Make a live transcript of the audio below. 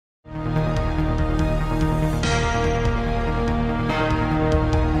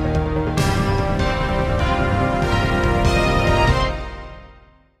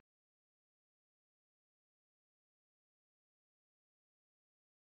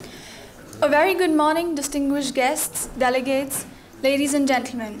A very good morning, distinguished guests, delegates, ladies and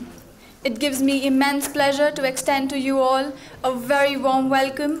gentlemen. It gives me immense pleasure to extend to you all a very warm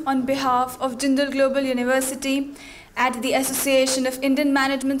welcome on behalf of Jindal Global University at the Association of Indian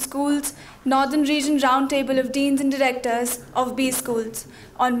Management Schools Northern Region Roundtable of Deans and Directors of B Schools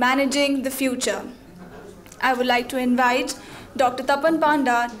on Managing the Future. I would like to invite Dr. Tapan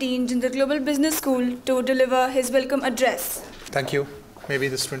Panda, Dean Jindal Global Business School, to deliver his welcome address. Thank you. Maybe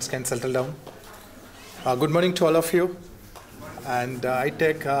the students can settle down. Good morning to all of you. And I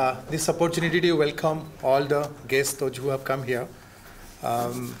take this opportunity to welcome all the guests, those who have come here,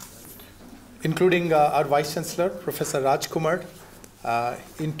 including our Vice Chancellor, Professor Rajkumar.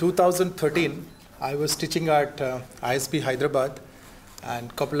 In 2013, I was teaching at ISB Hyderabad,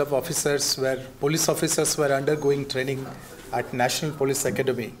 and a couple of police officers were undergoing training at National Police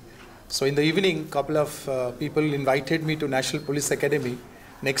Academy. So in the evening, a couple of people invited me to National Police Academy.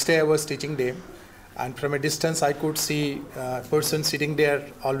 Next day I was teaching them, and from a distance I could see a person sitting there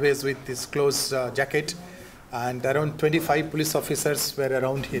always with his close jacket, and around 25 police officers were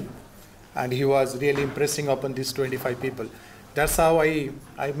around him, and he was really impressing upon these 25 people. That's how I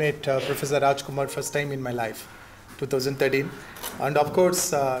met Professor Rajkumar first time in my life, 2013. And of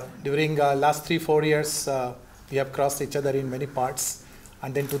course, during last 3-4 years, we have crossed each other in many parts.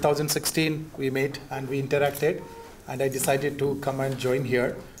 And then 2016, we met and we interacted, and I decided to come and join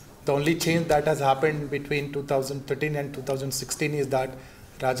here. The only change that has happened between 2013 and 2016 is that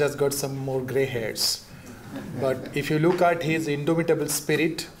Raja's got some more gray hairs. But if you look at his indomitable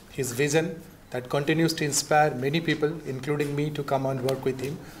spirit, his vision, that continues to inspire many people, including me, to come and work with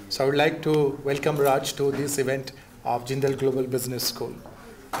him. So I would like to welcome Raj to this event of Jindal Global Business School.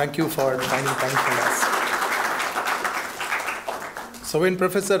 Thank you for finding time for us. So when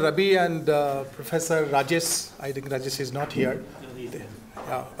Professor Rabi and Professor Rajesh, I think Rajesh is not here.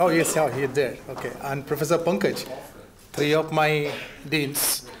 Oh yes, yeah, he's there. Okay, and Professor Pankaj, three of my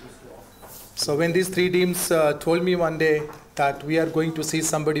deans. So when these three deans told me one day that we are going to see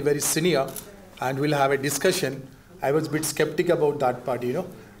somebody very senior and we'll have a discussion, I was a bit skeptical about that part,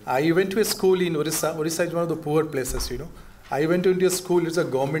 I went to a school in Orissa. Orissa is one of the poor places, I went into a school, it's a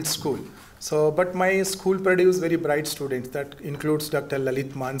government school. So, but my school produced very bright students. That includes Dr.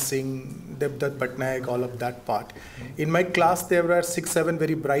 Lalit Mansingh, Devdutt Patnaik, all of that part. In my class, there were 6-7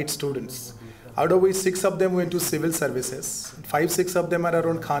 very bright students. Out of which 6 of them went to civil services. 5-6 of them are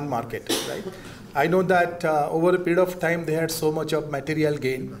around Khan market, right? I know that over a period of time, they had so much of material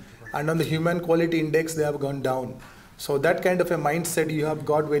gain. And on the human quality index, they have gone down. So that kind of a mindset you have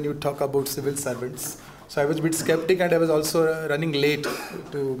got when you talk about civil servants. So I was a bit skeptical, and I was also running late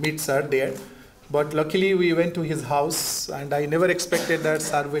to meet sir there. But luckily we went to his house, and I never expected that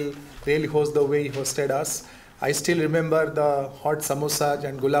sir will really host the way he hosted us. I still remember the hot samosas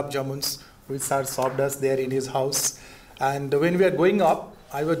and gulab jamuns which sir served us there in his house. And when we were going up,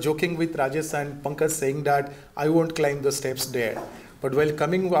 I was joking with Rajesh and Pankaj saying that I won't climb the steps there. But while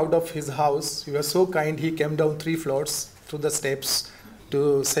coming out of his house, he was so kind, he came down 3 floors through the steps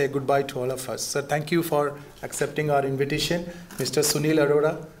to say goodbye to all of us. So thank you for accepting our invitation. Mr. Sunil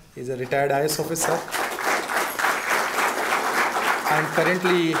Arora is a retired IS officer and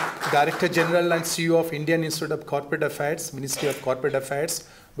currently Director General and CEO of Indian Institute of Corporate Affairs, Ministry of Corporate Affairs,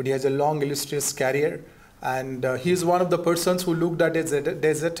 but he has a long illustrious career. And he is one of the persons who looked at a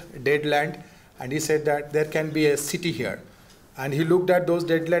desert, dead land, and he said that there can be a city here. And he looked at those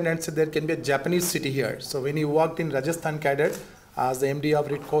dead land and said there can be a Japanese city here. So when he worked in Rajasthan cadre, as the MD of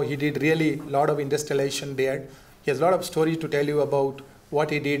RITCO, he did really a lot of industrialization there. He has a lot of stories to tell you about what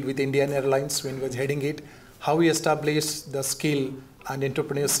he did with Indian Airlines when he was heading it, how he established the skill and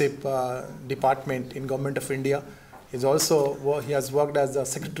entrepreneurship department in Government of India. He has worked as the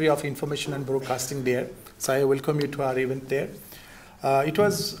Secretary of Information and Broadcasting there. So I welcome you to our event there. It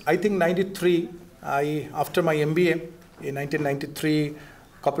was, I think, 93. After my MBA in 1993,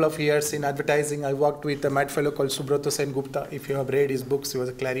 couple of years in advertising, I worked with a mad fellow called Subrata Sen Gupta. If you have read his books, he was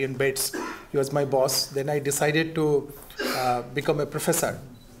a Clarion Bates. He was my boss. Then I decided to become a professor,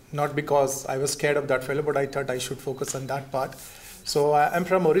 not because I was scared of that fellow, but I thought I should focus on that part. So I'm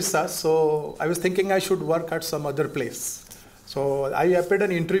from Orissa, so I was thinking I should work at some other place. So I applied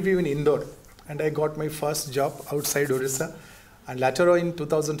an interview in Indore, and I got my first job outside Orissa. And later on in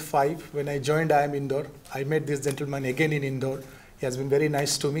 2005, when I joined IIM Indore, I met this gentleman again in Indore. He has been very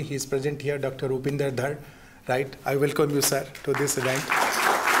nice to me. He is present here, Dr. Rupinder Dhar. Right? I welcome you, sir, to this event.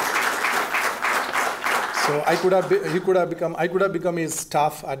 So I could have become his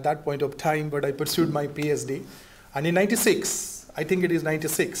staff at that point of time, but I pursued my PhD. And in 96, I think it is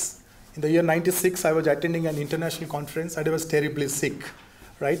 96, in the year 96, I was attending an international conference and I was terribly sick.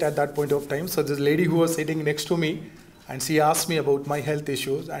 right, at that point of time. So this lady who was sitting next to me, and she asked me about my health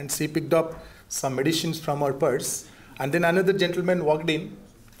issues, and she picked up some medicines from her purse. And then another gentleman walked in,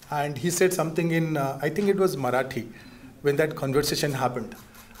 and he said something in, I think it was Marathi, when that conversation happened.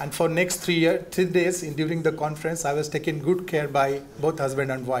 And for next 3 days during the conference, I was taken good care by both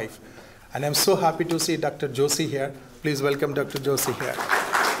husband and wife. And I'm so happy to see Dr. Joshi here. Please welcome Dr. Joshi here.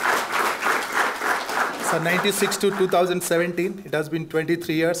 So 96 to 2017, it has been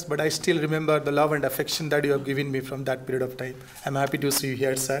 23 years, but I still remember the love and affection that you have given me from that period of time. I'm happy to see you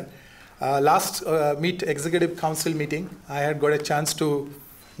here, sir. Last Executive Council meeting, I had got a chance to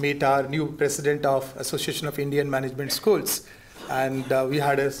meet our new president of Association of Indian Management Schools. And we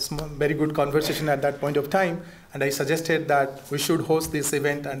had a very good conversation at that point of time. And I suggested that we should host this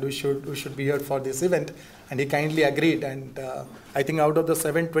event and we should be here for this event. And he kindly agreed. And I think out of the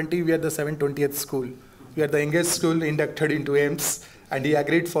 720, we are the 720th school. We are the youngest school inducted into AIMS. And he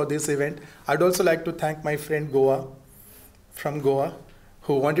agreed for this event. I'd also like to thank my friend from Goa,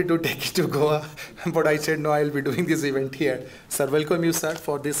 who wanted to take it to Goa. But I said, no, I'll be doing this event here. Sir, welcome you, sir,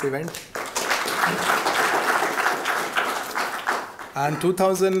 for this event. And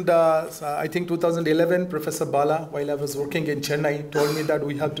I think 2011, Professor Bala, while I was working in Chennai, told me that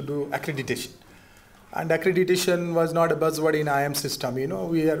we have to do accreditation. And accreditation was not a buzzword in IIM system. You know,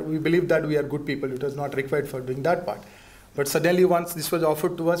 we believe that we are good people. It was not required for doing that part. But suddenly once this was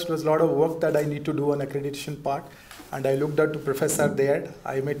offered to us, it was a lot of work that I need to do on accreditation part. And I looked up to Professor there.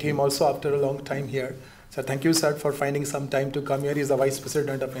 I met him also after a long time here. So thank you, sir, for finding some time to come here. He's the Vice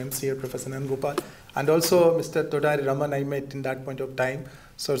President of AIMS here, Professor Nangopal. And also Mr. Todari Raman, I met in that point of time.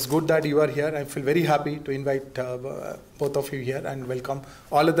 So it's good that you are here. I feel very happy to invite both of you here and welcome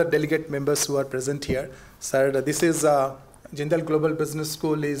all other delegate members who are present here. Sir, this is Jindal Global Business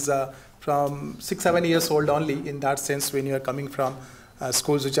School is from 6-7 years old only in that sense when you are coming from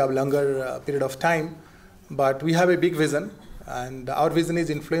schools which have longer period of time. But we have a big vision, and our vision is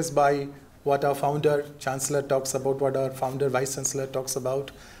influenced by what our founder, Chancellor talks about, what our founder, Vice Chancellor talks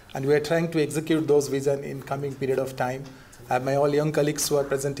about. And we are trying to execute those vision in coming period of time. I have my all young colleagues who are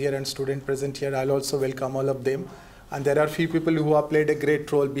present here and students present here. I'll also welcome all of them. And there are few people who have played a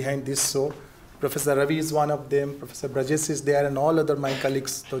great role behind this show. Professor Ravi is one of them, Professor Brajesh is there, and all other my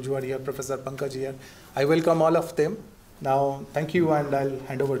colleagues, those who are here, Professor Pankaj here. I welcome all of them. Now, thank you, and I'll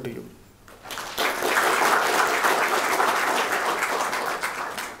hand over to you.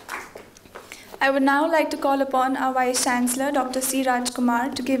 I would now like to call upon our Vice Chancellor, Dr. C.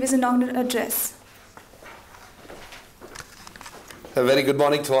 Rajkumar, to give his inaugural address. A very good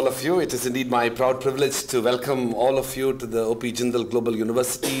morning to all of you. It is indeed my proud privilege to welcome all of you to the OP Jindal Global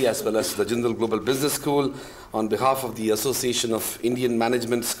University as well as the Jindal Global Business School on behalf of the Association of Indian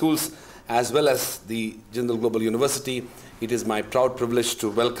Management Schools as well as the Jindal Global University. It is my proud privilege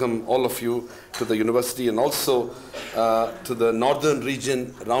to welcome all of you to the university and also to the Northern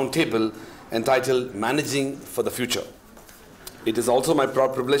Region Roundtable entitled Managing for the Future. It is also my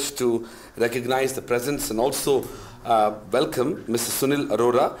proud privilege to recognize the presence and also welcome Mr. Sunil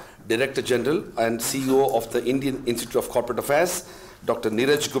Arora, Director General and CEO of the Indian Institute of Corporate Affairs, Dr.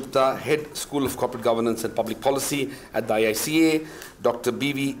 Neeraj Gupta, Head School of Corporate Governance and Public Policy at the IICA, Dr.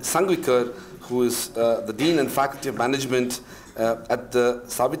 B.V. Sangwikar, who is the Dean and Faculty of Management at the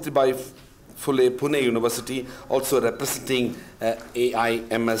Savitribai Phule Pune University, also representing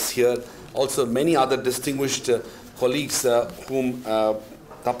AIMS here. Also many other distinguished colleagues whom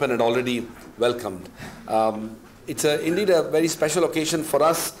Tapan had already welcomed. It's indeed a very special occasion for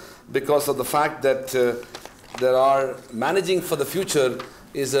us because of the fact that there are managing for the future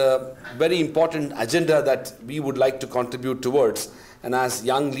is a very important agenda that we would like to contribute towards. And as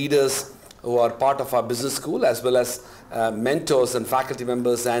young leaders who are part of our business school as well as mentors and faculty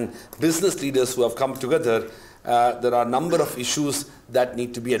members and business leaders who have come together, there are a number of issues that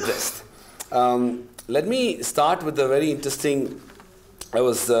need to be addressed. Let me start with a very interesting,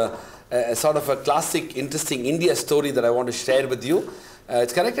 a sort of a classic, interesting India story that I want to share with you.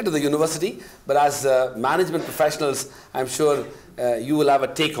 It's connected to the university, but as management professionals, I'm sure you will have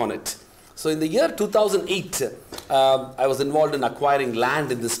a take on it. So in the year 2008, I was involved in acquiring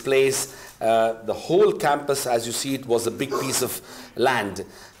land in this place. The whole campus, as you see it, was a big piece of land.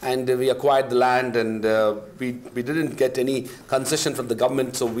 And we acquired the land and we didn't get any concession from the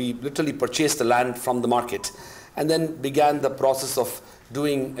government, so we literally purchased the land from the market. And then began the process of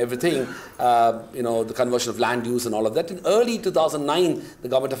doing everything, the conversion of land use and all of that. In early 2009, the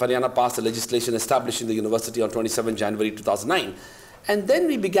government of Haryana passed a legislation establishing the university on 27 January 2009. And then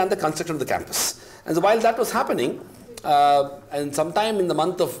we began the construction of the campus. And so while that was happening, and sometime in the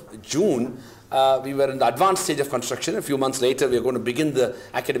month of June, we were in the advanced stage of construction. A few months later, we were going to begin the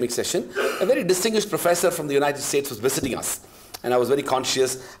academic session. A very distinguished professor from the United States was visiting us. And I was very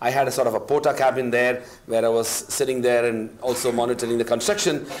conscious. I had a sort of a porta cabin there where I was sitting there and also monitoring the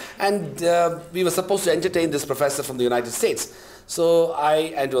construction. And we were supposed to entertain this professor from the United States. So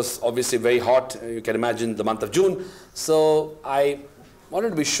and it was obviously very hot, you can imagine the month of June. So I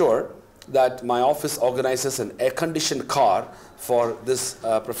wanted to be sure that my office organizes an air-conditioned car for this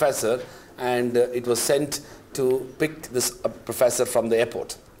professor, and it was sent to pick this professor from the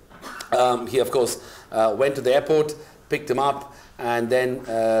airport. He, of course, went to the airport, picked him up, and then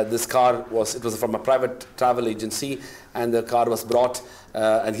this car was from a private travel agency, and the car was brought,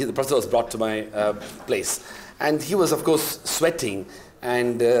 the professor was brought to my place. And he was, of course, sweating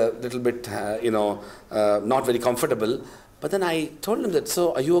and a little bit, not very comfortable. But then I told him that,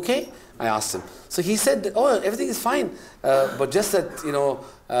 so are you okay? I asked him. So he said, oh, everything is fine. But just that,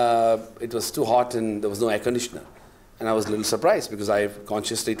 it was too hot and there was no air conditioner. And I was a little surprised because I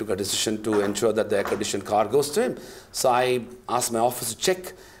consciously took a decision to ensure that the air-conditioned car goes to him. So I asked my office to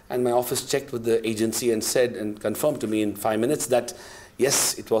check, and my office checked with the agency and said and confirmed to me in 5 minutes that,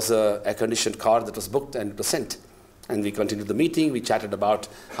 yes, it was an air-conditioned car that was booked and it was sent. And we continued the meeting. We chatted about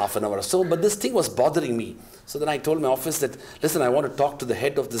half an hour or so. But this thing was bothering me. So then I told my office that, listen, I want to talk to the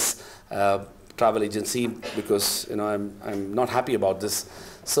head of this travel agency because I'm not happy about this.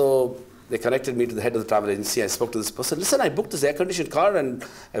 So they connected me to the head of the travel agency. I spoke to this person. Listen, I booked this air-conditioned car, and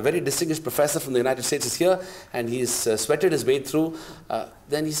a very distinguished professor from the United States is here, and he's sweated his way through.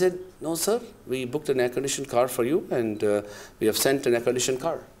 Then he said, no, sir, we booked an air-conditioned car for you, and we have sent an air-conditioned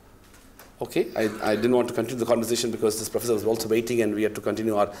car. Okay, I didn't want to continue the conversation because this professor was also waiting, and we had to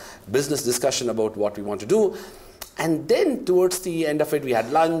continue our business discussion about what we want to do. And then towards the end of it, we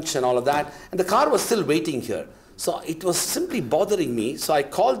had lunch and all of that, and the car was still waiting here. So it was simply bothering me. So I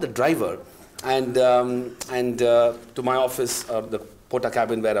called the driver and to my office, the porta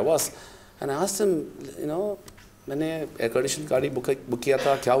cabin where I was, and I asked him, मैंने air conditioned गाड़ी book किया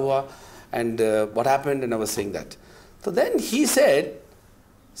था, क्या हुआ, and what happened, and I was saying that. So then he said,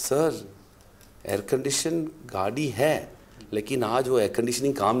 sir, air conditioned गाड़ी है, लेकिन आज वो air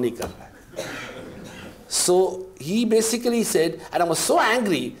conditioning काम नहीं कर रहा है. So he basically said, and I was so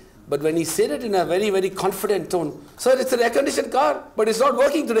angry. But when he said it in a very, very confident tone, sir, it's an air-conditioned car, but it's not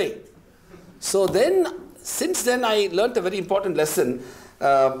working today. So then, since then, I learned a very important lesson,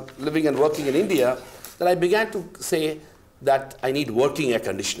 living and working in India, that I began to say that I need working air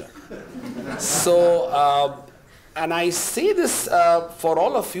conditioner. So, and I say this for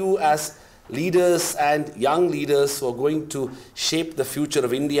all of you as leaders and young leaders who are going to shape the future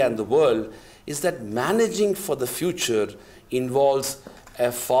of India and the world, is that managing for the future involves a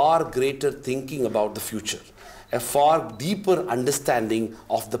far greater thinking about the future, a far deeper understanding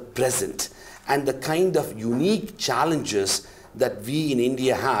of the present, and the kind of unique challenges that we in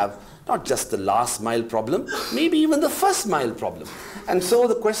India have, not just the last mile problem, maybe even the first mile problem. And so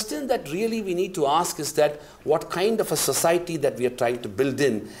the question that really we need to ask is that what kind of a society that we are trying to build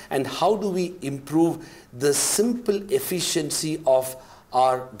in, and how do we improve the simple efficiency of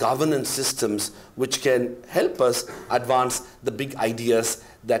our governance systems which can help us advance the big ideas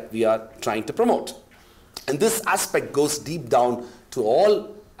that we are trying to promote. And this aspect goes deep down to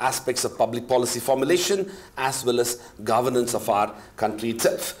all aspects of public policy formulation as well as governance of our country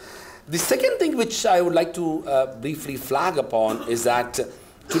itself. The second thing which I would like to briefly flag upon is that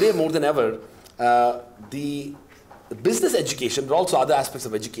today more than ever, the business education, but also other aspects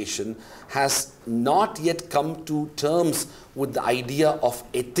of education, has not yet come to terms with the idea of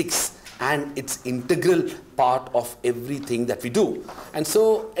ethics and its integral part of everything that we do. And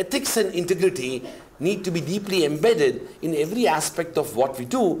so ethics and integrity need to be deeply embedded in every aspect of what we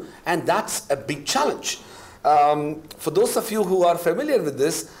do, and that's a big challenge. For those of you who are familiar with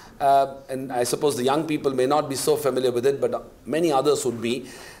this, and I suppose the young people may not be so familiar with it, but many others would be,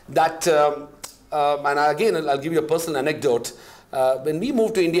 that and again, I'll give you a personal anecdote. When we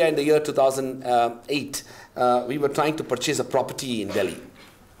moved to India in the year 2008, we were trying to purchase a property in Delhi.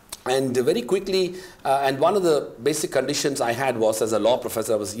 And very quickly, and one of the basic conditions I had was, as a law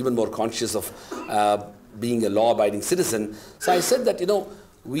professor, I was even more conscious of being a law-abiding citizen. So I said that,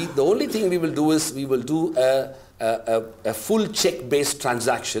 the only thing we will do is we will do a full check-based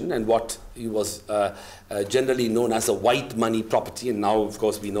transaction, and what was generally known as a white money property, and now of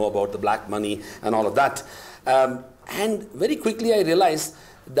course we know about the black money and all of that. And very quickly I realized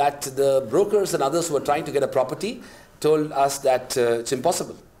that the brokers and others who were trying to get a property told us that it's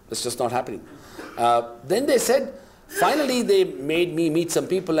impossible, it's just not happening. Then they said, finally they made me meet some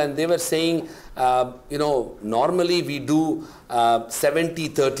people, and they were saying, normally we do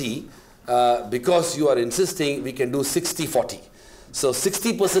 70-30, because you are insisting, we can do 60-40. So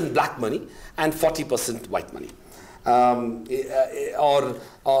 60% black money and 40% white money.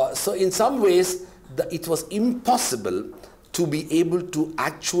 So in some ways, it was impossible to be able to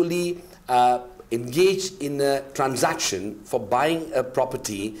actually engage in a transaction for buying a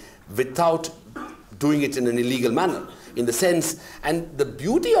property without doing it in an illegal manner. In the sense, and the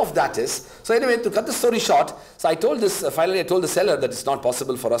beauty of that is, so anyway, to cut the story short, so I told this, finally I told the seller that it's not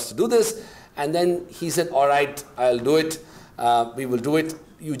possible for us to do this, and then he said, all right, I'll do it, we will do it,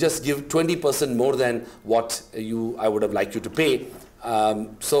 you just give 20% more than what I would have liked you to pay.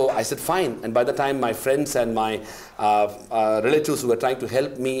 So I said, fine, and by the time my friends and my relatives who were trying to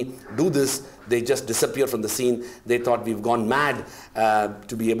help me do this, they just disappeared from the scene. They thought we've gone mad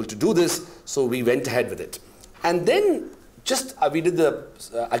to be able to do this, so we went ahead with it. And then we did the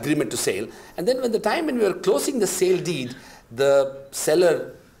agreement to sale, and then when we were closing the sale deed, the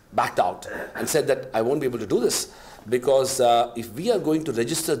seller backed out and said that I won't be able to do this because if we are going to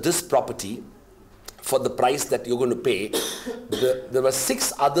register this property for the price that you're going to pay, there were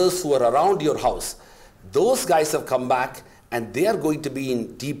 6 others who were around your house. Those guys have come back and they are going to be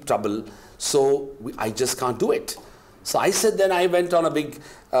in deep trouble, so I just can't do it. So I said, then I went on a big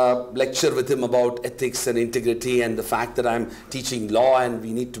lecture with him about ethics and integrity and the fact that I'm teaching law and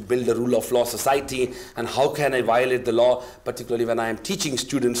we need to build a rule of law society, and how can I violate the law, particularly when I am teaching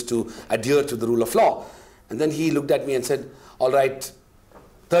students to adhere to the rule of law. And then he looked at me and said, all right,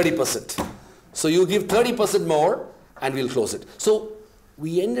 30%. So you give 30% more and we'll close it. So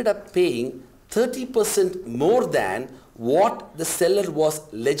we ended up paying 30% more than what the seller was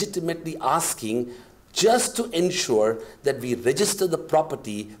legitimately asking, just to ensure that we register the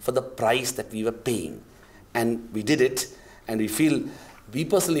property for the price that we were paying. And we did it, and we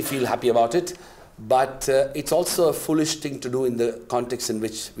personally feel happy about it, but it's also a foolish thing to do in the context in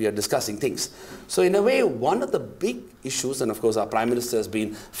which we are discussing things. So in a way, one of the big issues, and of course our Prime Minister has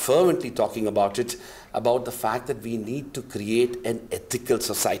been fervently talking about it, about the fact that we need to create an ethical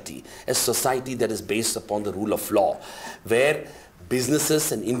society, a society that is based upon the rule of law, where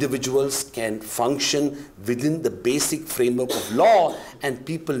businesses and individuals can function within the basic framework of law, and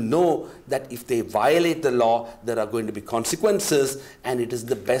people know that if they violate the law, there are going to be consequences, and it is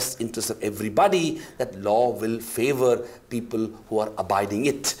the best interest of everybody that law will favor people who are abiding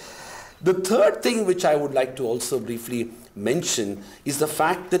it. The third thing which I would like to also briefly mention is the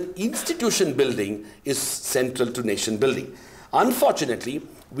fact that institution building is central to nation building. Unfortunately,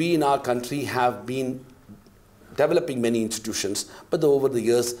 we in our country have been developing many institutions, but over the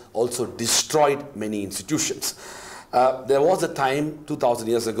years also destroyed many institutions. There was a time 2,000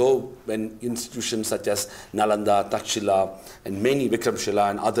 years ago when institutions such as Nalanda, Takshila, and many Vikramshila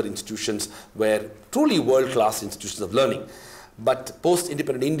and other institutions were truly world-class institutions of learning. But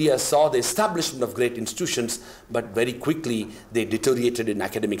post-independent India saw the establishment of great institutions, but very quickly they deteriorated in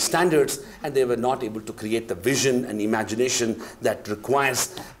academic standards, and they were not able to create the vision and imagination that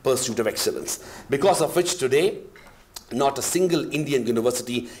requires pursuit of excellence. Because of which today, not a single Indian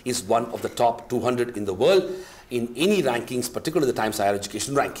university is one of the top 200 in the world in any rankings, particularly the Times Higher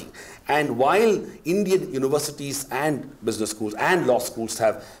Education ranking. And while Indian universities and business schools and law schools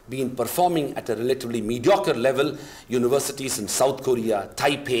have been performing at a relatively mediocre level, universities in South Korea,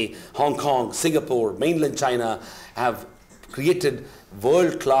 Taipei, Hong Kong, Singapore, mainland China have created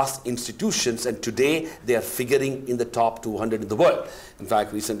world-class institutions, and today they are figuring in the top 200 in the world. In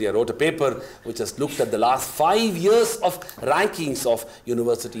fact, recently I wrote a paper which has looked at the last 5 years of rankings of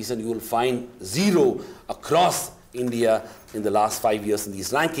universities, and you will find 0 across India in the last 5 years in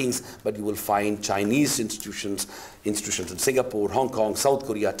these rankings, but you will find Chinese institutions in Singapore, Hong Kong, South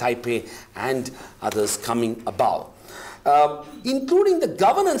Korea, Taipei, and others coming above. Including the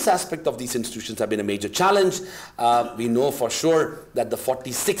governance aspect of these institutions have been a major challenge. We know for sure that the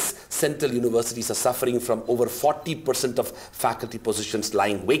 46 central universities are suffering from over 40% of faculty positions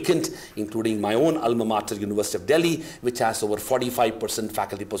lying vacant, including my own alma mater, University of Delhi, which has over 45%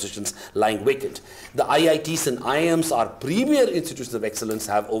 faculty positions lying vacant. The IITs and IIMs, our premier institutions of excellence,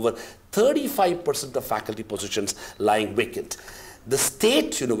 have over 35% of faculty positions lying vacant. The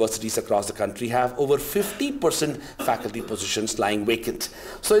state universities across the country have over 50% faculty positions lying vacant.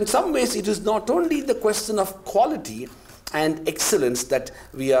 So in some ways, it is not only the question of quality and excellence that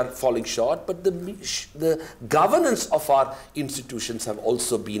we are falling short, but the governance of our institutions have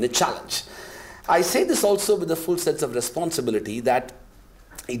also been a challenge. I say this also with a full sense of responsibility that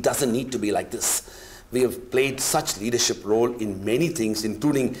it doesn't need to be like this. We have played such leadership role in many things,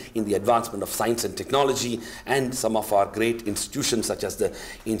 including in the advancement of science and technology, and some of our great institutions such as the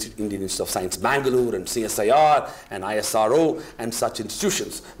Indian Institute of Science Bangalore and CSIR and ISRO and such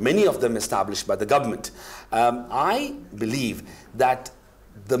institutions, many of them established by the government. I believe that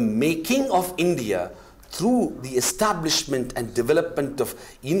the making of India through the establishment and development of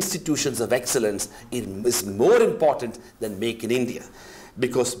institutions of excellence is more important than Make in India.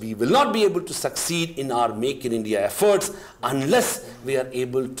 Because we will not be able to succeed in our Make in India efforts unless we are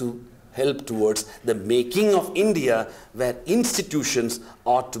able to help towards the making of India, where institutions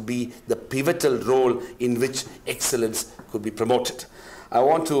ought to be the pivotal role in which excellence could be promoted. I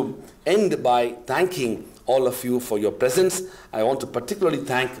want to end by thanking all of you for your presence. I want to particularly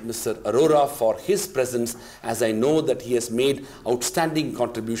thank Mr. Arora for his presence, as I know that he has made outstanding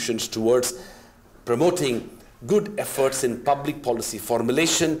contributions towards promoting good efforts in public policy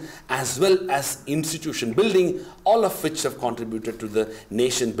formulation as well as institution building, all of which have contributed to the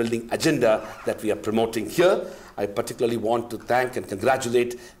nation building agenda that we are promoting here. I particularly want to thank and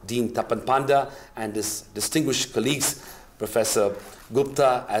congratulate Dean Tapan Panda and his distinguished colleagues, Professor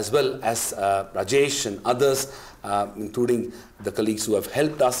Gupta as well as Rajesh and others, including the colleagues who have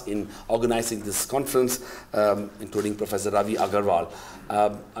helped us in organizing this conference, including Professor Ravi Agarwal.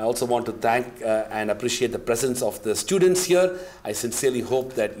 I also want to thank and appreciate the presence of the students here. I sincerely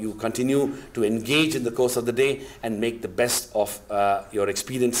hope that you continue to engage in the course of the day and make the best of your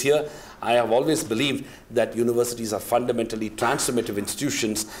experience here. I have always believed that universities are fundamentally transformative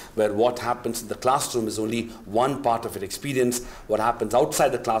institutions where what happens in the classroom is only one part of your experience. What happens outside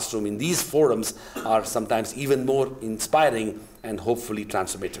the classroom in these forums are sometimes even more inspiring and hopefully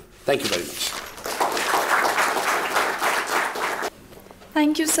transformative. Thank you very much.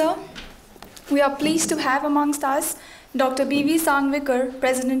 Thank you, sir. We are pleased to have amongst us Dr. B.V. Sangvikar,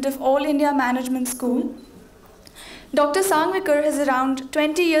 President of All India Management School. Dr. Sangvikar has around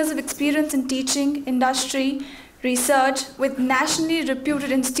 20 years of experience in teaching, industry, research with nationally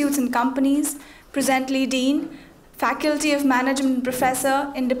reputed institutes and companies, presently Dean, Faculty of Management and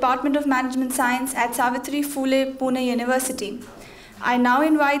Professor in Department of Management Science at Savitri Phule, Pune University. I now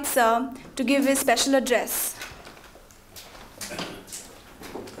invite Sir to give his special address.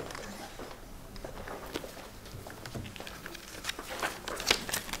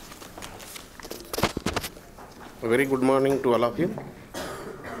 A very good morning to all of you.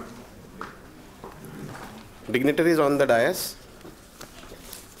 Dignitaries on the dais,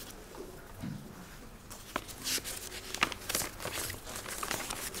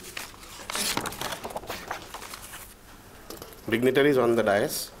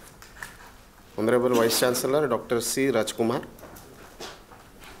 Honorable Vice Chancellor Dr. C. Rajkumar,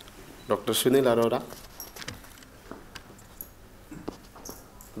 Dr. Sunil Arora,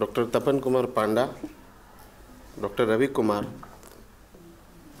 Dr. Tapan Kumar Panda, Dr. Ravi Kumar,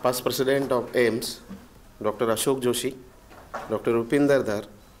 Past President of AIMS, Dr. Ashok Joshi, Dr. Rupinder Dhar,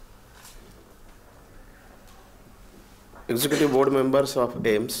 Executive Board Members of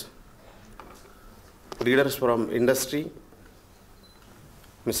AIMS, leaders from industry,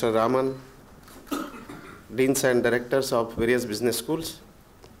 Mr. Raman, Deans and Directors of various business schools,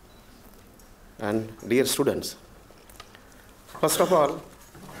 and dear students. First of all,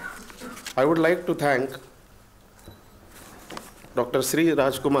 I would like to thank Dr. Sri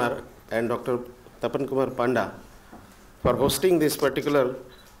Rajkumar and Dr. Tapan Kumar Panda for hosting this particular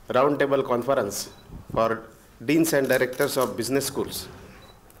roundtable conference for Deans and Directors of Business Schools.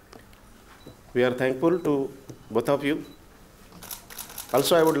 We are thankful to both of you.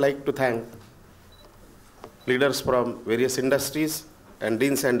 Also, I would like to thank leaders from various industries and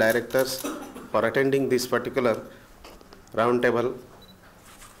Deans and Directors for attending this particular roundtable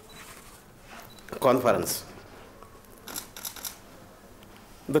conference.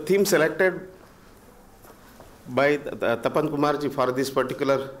 The theme selected by Tapan Kumarji for this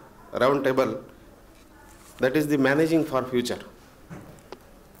particular roundtable, that is the managing for future.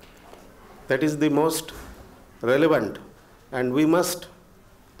 That is the most relevant, and we must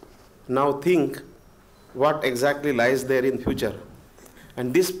now think what exactly lies there in future.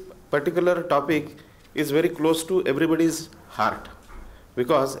 And this particular topic is very close to everybody's heart,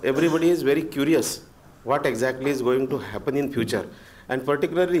 because everybody is very curious what exactly is going to happen in future. And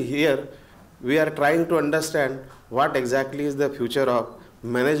particularly here, we are trying to understand what exactly is the future of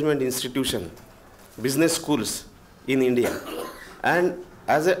management institution, business schools in India. And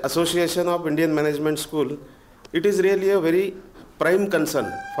as an association of Indian Management School, it is really a very prime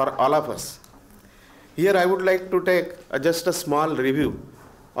concern for all of us. Here I would like to take just a small review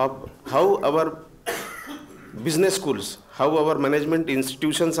of how our business schools, how our management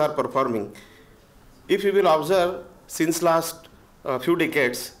institutions are performing if you will observe, since last few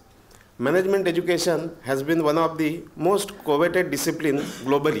decades, management education has been one of the most coveted disciplines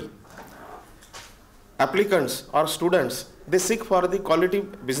globally. Applicants or students, they seek for the quality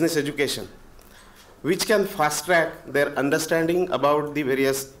business education, which can fast track their understanding about the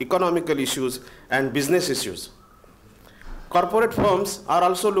various economical issues and business issues. Corporate firms are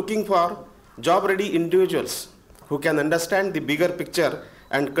also looking for job-ready individuals who can understand the bigger picture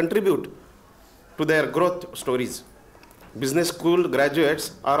and contribute to their growth stories. Business school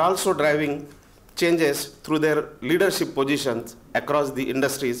graduates are also driving changes through their leadership positions across the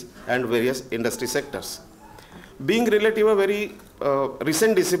industries and various industry sectors. Being relatively a very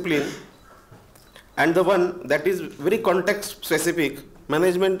recent discipline and the one that is very context specific,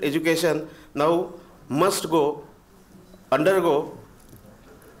 management education now must undergo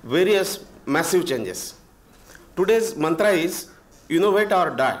various massive changes. Today's mantra is innovate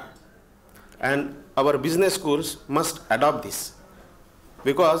or die, and our business schools must adopt this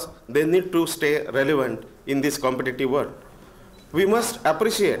because they need to stay relevant in this competitive world. We must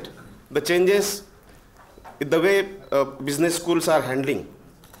appreciate the changes in the way business schools are handling,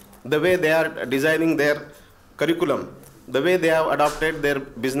 the way they are designing their curriculum, the way they have adopted their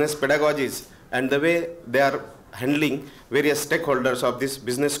business pedagogies, and the way they are handling various stakeholders of these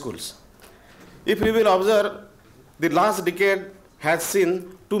business schools. If we will observe, the last decade has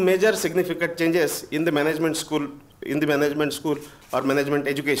seen two major significant changes in the management school or management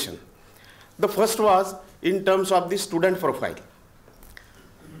education. The first was in terms of the student profile,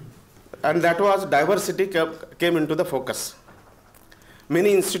 and that was diversity came into the focus.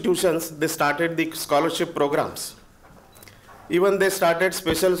 Many institutions, they started the scholarship programs. Even they started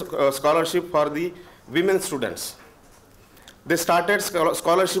special scholarship for the women students. They started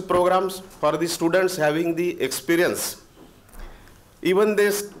scholarship programs for the students having the experience. Even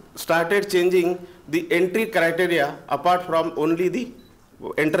they started changing the entry criteria apart from only the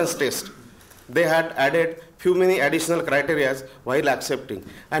entrance test. They had added many additional criteria while accepting.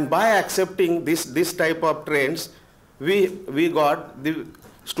 And by accepting this type of trends, we got the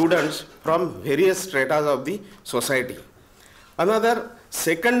students from various stratas of the society. Another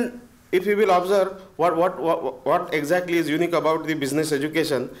second, if you will observe what exactly is unique about the business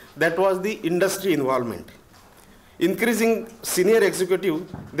education, that was the industry involvement. Increasing senior executive,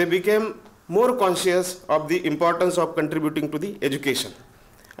 they became more conscious of the importance of contributing to the education,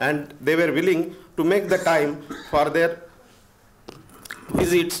 and they were willing to make the time for their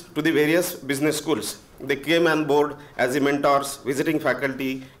visits to the various business schools. They came on board as the mentors, visiting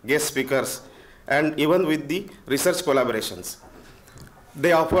faculty, guest speakers, and even with the research collaborations.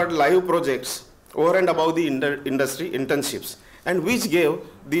 They offered live projects over and above the industry internships, and which gave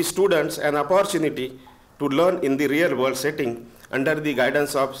the students an opportunity to learn in the real world setting under the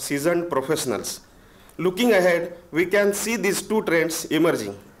guidance of seasoned professionals. Looking ahead, we can see these two trends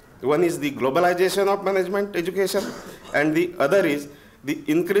emerging. One is the globalization of management education, and the other is the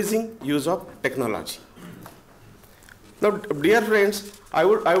increasing use of technology. Now, dear friends, I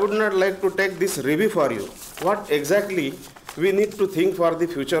would not like to take this review for you. What exactly we need to think for the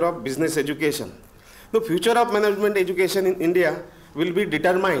future of business education? The future of management education in India will be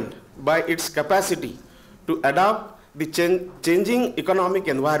determined by its capacity to adapt the changing economic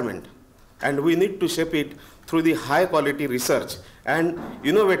environment, and we need to shape it through the high quality research and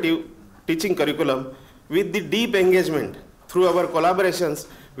innovative teaching curriculum with the deep engagement through our collaborations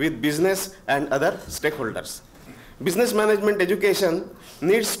with business and other stakeholders. Business management education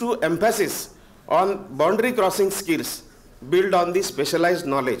needs to emphasis on boundary crossing skills built on the specialized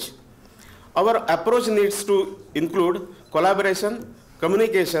knowledge. Our approach needs to include collaboration,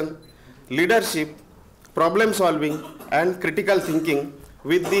 communication, leadership, problem solving, and critical thinking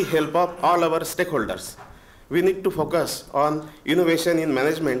with the help of all our stakeholders. We need to focus on innovation in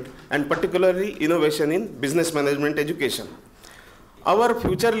management and particularly innovation in business management education. Our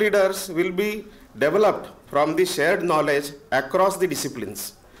future leaders will be developed from the shared knowledge across the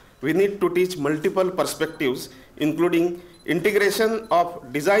disciplines. We need to teach multiple perspectives, including integration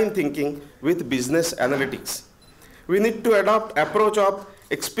of design thinking with business analytics. We need to adopt approach of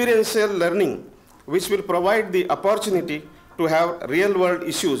experiential learning, which will provide the opportunity to have real world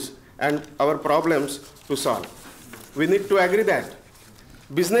issues and our problems to solve. We need to agree that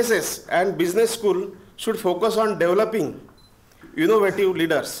businesses and business school should focus on developing innovative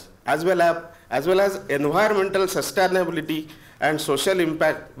leaders as well as environmental sustainability and social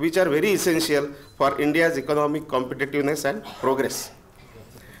impact, which are very essential for India's economic competitiveness and progress.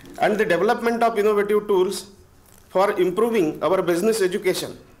 And the development of innovative tools for improving our business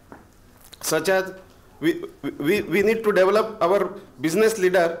education, such as we need to develop our business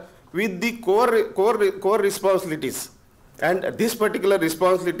leader with the core responsibilities. And this particular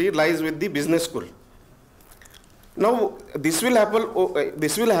responsibility lies with the business school. Now, this will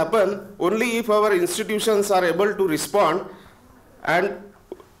happen only if our institutions are able to respond and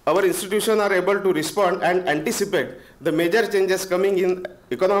anticipate the major changes coming in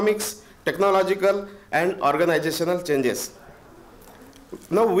economics, technological and organizational changes.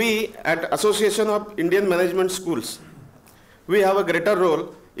 Now we at Association of Indian Management Schools, we have a greater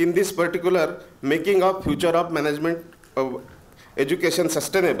role in this particular making of future of management of education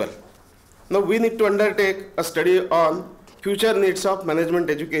sustainable. Now we need to undertake a study on future needs of management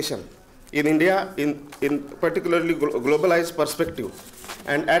education in India in particularly globalized perspective.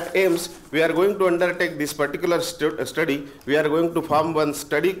 And at AIMS, we are going to undertake this particular study. We are going to form one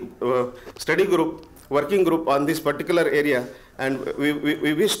working group on this particular area, and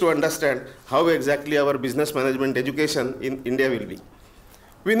we wish to understand how exactly our business management education in India will be.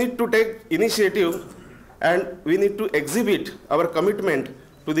 We need to take initiative and we need to exhibit our commitment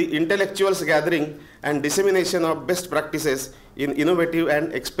to the intellectuals gathering and dissemination of best practices in innovative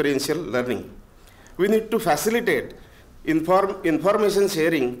and experiential learning. We need to facilitate information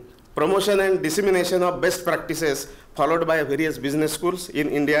sharing, promotion and dissemination of best practices followed by various business schools in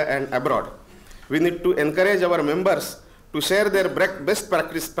India and abroad. We need to encourage our members to share their best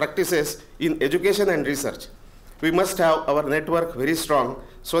practices in education and research. We must have our network very strong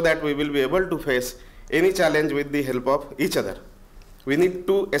so that we will be able to face any challenge with the help of each other. We need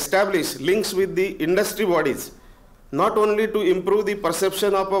to establish links with the industry bodies, not only to improve the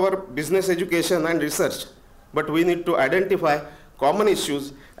perception of our business education and research, but we need to identify common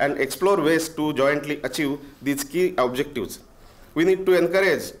issues and explore ways to jointly achieve these key objectives. We need to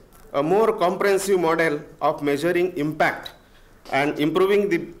encourage a more comprehensive model of measuring impact and improving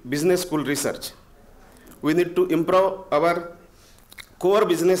the business school research. We need to improve our core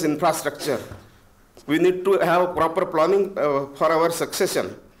business infrastructure. We need to have proper planning for our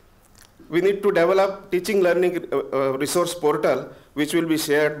succession. We need to develop teaching learning resource portal which will be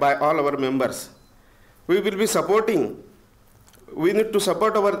shared by all our members. We need to support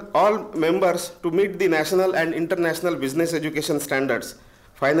our all members to meet the national and international business education standards.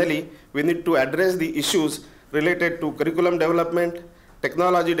 Finally, we need to address the issues related to curriculum development,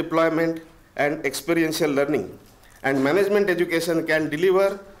 technology deployment, and experiential learning. And management education can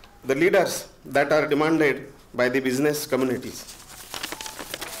deliver the leaders that are demanded by the business communities.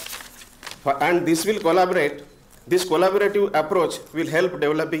 And this collaborative approach will help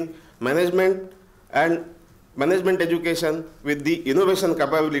developing management education with the innovation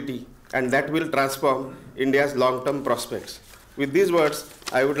capability, and that will transform India's long-term prospects. With these words,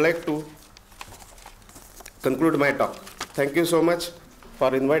 I would like to conclude my talk. Thank you so much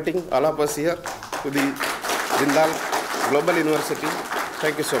for inviting all of us here to the Jindal Global University.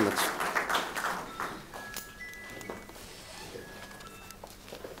 Thank you so much.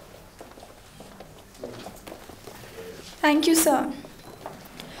 Thank you, sir.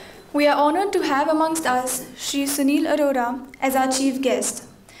 We are honored to have amongst us Shri Sunil Arora as our chief guest.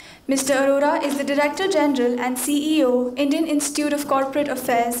 Mr. Arora is the Director General and CEO, Indian Institute of Corporate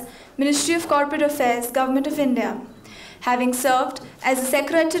Affairs, Ministry of Corporate Affairs, Government of India. Having served as the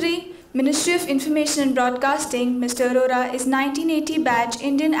Secretary, Ministry of Information and Broadcasting, Mr. Arora is 1980 batch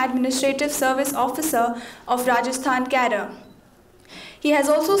Indian Administrative Service Officer of Rajasthan Cadre. He has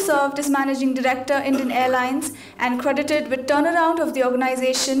also served as Managing Director, Indian Airlines, and credited with turnaround of the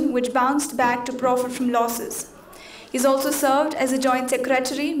organization, which bounced back to profit from losses. He has also served as a Joint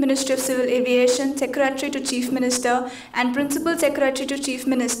Secretary, Ministry of Civil Aviation, Secretary to Chief Minister, and Principal Secretary to Chief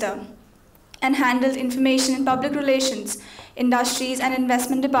Minister, and handled Information and Public Relations, Industries and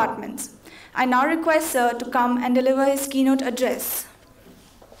Investment Departments. I now request Sir to come and deliver his keynote address.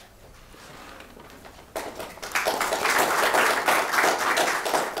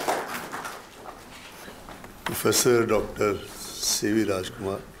 Professor Dr. C.V.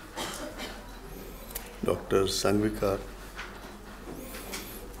 Rajkumar, Dr. Sangvikar,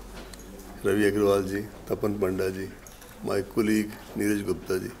 Ravi Agrawal ji, Tapan Panda ji, my colleague Neeraj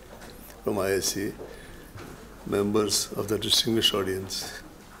Gupta ji from ISCA, members of the distinguished audience,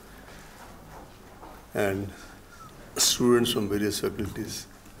 and students from various faculties.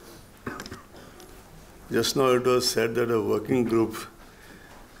 Just now it was said that a working group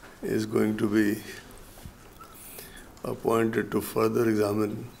is going to be appointed to further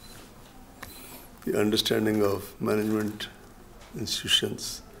examine the understanding of management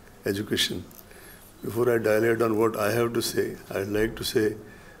institutions, education. Before I dilate on what I have to say, I'd like to say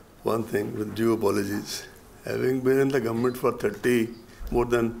one thing with due apologies. Having been in the government for more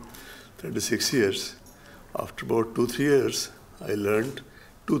than 36 years, after about 2-3 years, I learned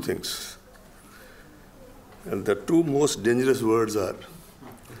two things. And the two most dangerous words are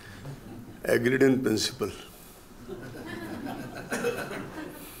agreed in principle.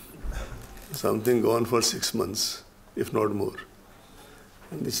 Something gone for 6 months, if not more.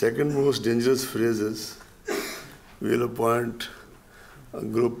 And the second most dangerous phrase is, we will appoint a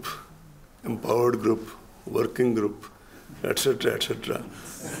group, empowered group, working group, etc., etc.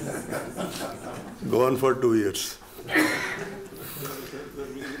 Gone for 2 years.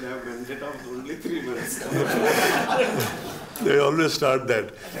 They always start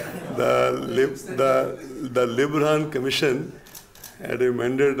that. The Libran Commission had a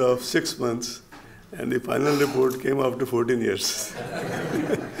mandate of 6 months, and the final report came after 14 years,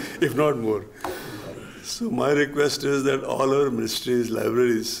 if not more. So my request is that all our ministries,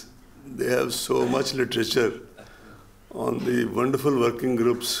 libraries, they have so much literature on the wonderful working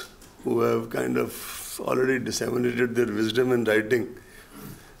groups who have kind of already disseminated their wisdom in writing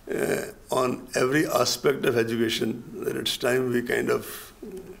on every aspect of education, that it's time we kind of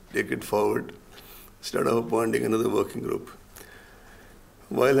take it forward instead of appointing another working group.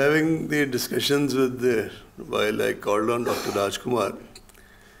 While having the discussions while I called on Dr. Rajkumar,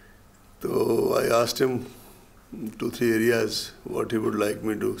 so I asked him 2-3 areas what he would like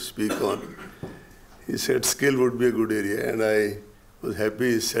me to speak on. He said skill would be a good area, and I was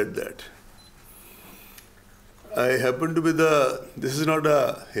happy he said that. I happen to be this is not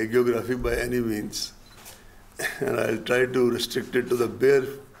a hagiography by any means, and I'll try to restrict it to the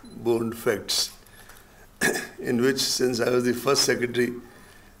bare-boned facts, in which, since I was the first secretary,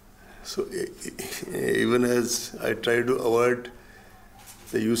 so even as I try to avoid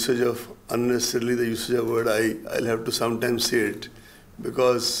the usage of unnecessarily the usage of word I'll have to sometimes say it,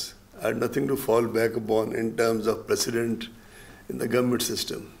 because I had nothing to fall back upon in terms of precedent in the government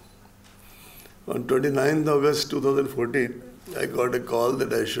system. On 29th August 2014, I got a call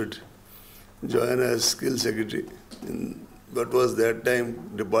that I should join as Skills Secretary in what was that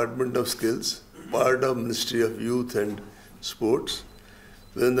time Department of Skills, part of Ministry of Youth and Sports.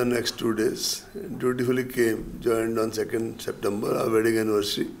 Within the next 2 days, dutifully came, joined on 2nd September, our wedding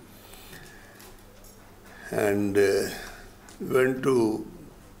anniversary, and went to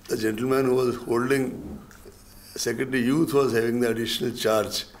the gentleman who was holding Secretary Youth, was having the additional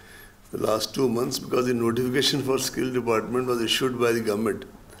charge the last 2 months, because the notification for skill department was issued by the government,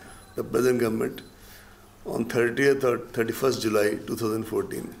 the present government, on 30th or 31st July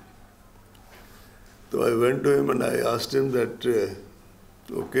 2014. So I went to him and I asked him that,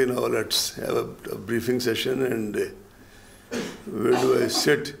 okay, now let's have a briefing session, and where do I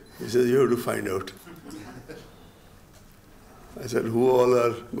sit? He says, you have to find out. I said, who all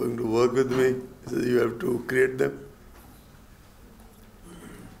are going to work with me? He says, you have to create them.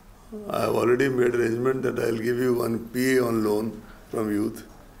 I have already made arrangement that I'll give you 1 PA on loan from youth,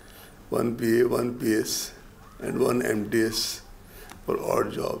 1 PA, 1 PS, and 1 MTS for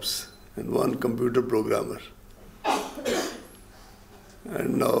odd jobs, and 1 computer programmer.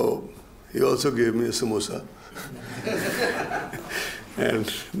 And now he also gave me a samosa. And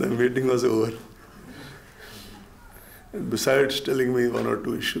the meeting was over. And besides telling me 1 or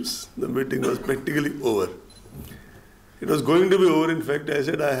 2 issues, the meeting was practically over. It was going to be over. In fact, I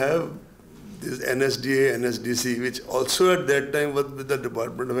said, I have this NSDA, NSDC, which also at that time was with the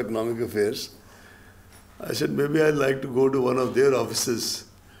Department of Economic Affairs. I said, maybe I'd like to go to one of their offices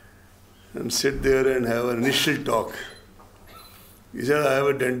and sit there and have an initial talk. He said, I have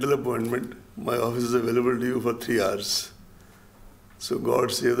a dental appointment. My office is available to you for 3 hours. So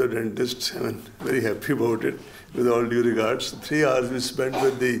God save the dentist. I'm very happy about it, with all due regards. 3 hours we spent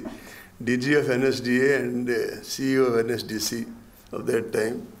with the DG of NSDA and CEO of NSDC of that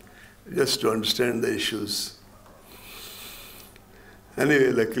time, just to understand the issues.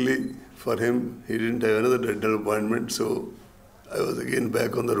 Anyway, luckily for him, he didn't have another dental appointment, so I was again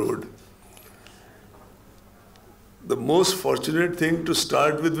back on the road. The most fortunate thing to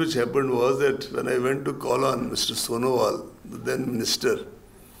start with which happened was that when I went to call on Mr. Sonowal, the then minister,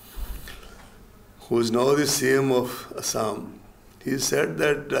 who is now the CM of Assam, he said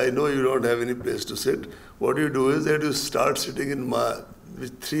that, I know you don't have any place to sit. What you do is that you start sitting in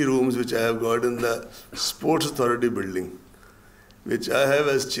with 3 rooms which I have got in the Sports Authority building, which I have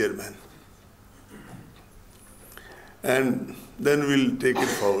as chairman. And then we'll take it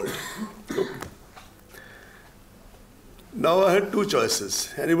forward. Now I had 2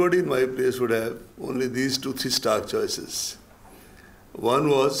 choices. Anybody in my place would have only these 2-3 stark choices. One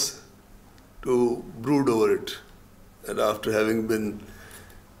was to brood over it, that after having been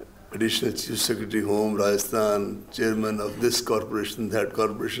Additional Chief Secretary Home, Rajasthan, Chairman of this corporation, that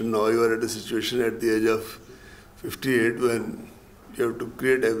corporation, now you are at a situation at the age of 58 when you have to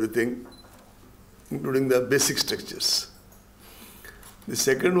create everything, including the basic structures. The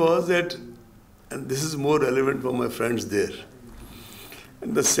second was that, and this is more relevant for my friends there,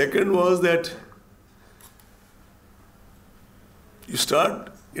 and the second was that you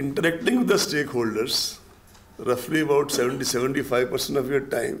start interacting with the stakeholders, roughly about 70-75% of your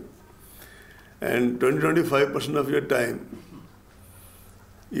time, and 20-25% of your time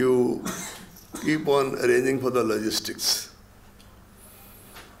you keep on arranging for the logistics.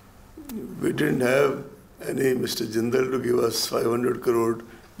 We didn't have any Mr. Jindal to give us 500 crore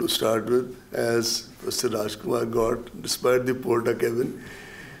to start with, as Mr. Rajkumar got, despite the porter cabin.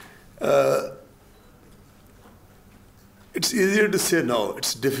 It's easier to say now,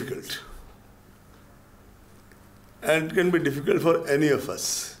 it's difficult. And it can be difficult for any of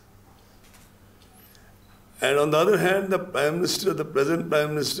us. And on the other hand, the Prime Minister, the present Prime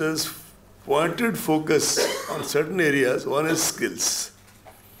Minister's pointed focus on certain areas, one is skills.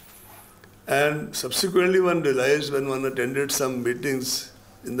 And subsequently one realized when one attended some meetings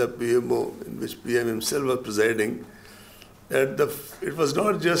in the PMO, in which PM himself was presiding, that it was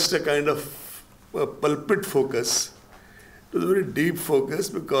not just a kind of a pulpit focus, it was a very deep focus,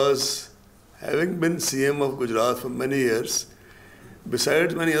 because having been CM of Gujarat for many years,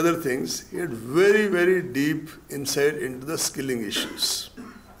 besides many other things, he had very, very deep insight into the skilling issues.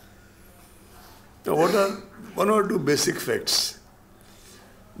 Now, what are one or two basic facts?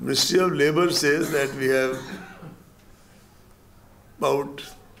 Ministry of Labour says that we have about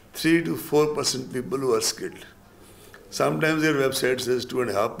 3 to 4% people who are skilled. Sometimes their website says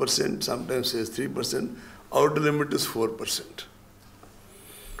 2.5%, sometimes says 3%. Outer limit is 4%.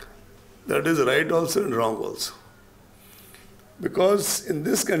 That is right also and wrong also. Because in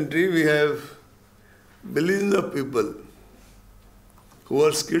this country we have billions of people who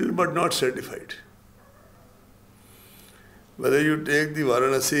are skilled but not certified. Whether you take the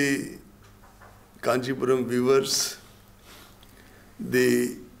Varanasi, Kanchipuram weavers,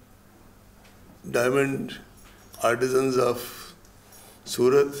 the diamond artisans of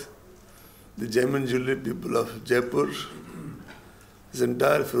Surat, the gem and jewelry people of Jaipur, this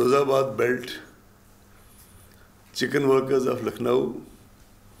entire Firozabad belt, chicken workers of Lucknow,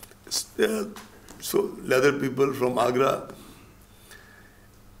 so leather people from Agra,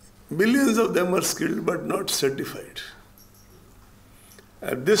 millions of them are skilled but not certified.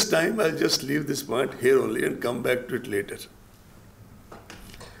 At this time, I'll just leave this point here only and come back to it later.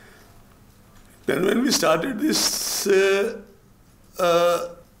 Then when we started this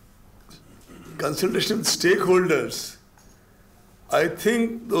consultation with stakeholders, I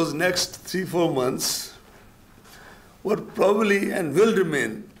think those next 3-4 months were probably and will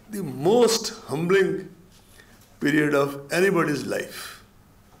remain the most humbling period of anybody's life.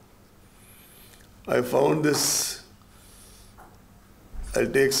 I found this, I'll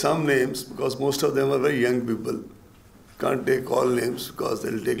take some names because most of them are very young people. Can't take all names because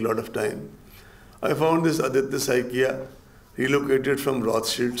they'll take a lot of time. I found this Aditya Saikia, relocated from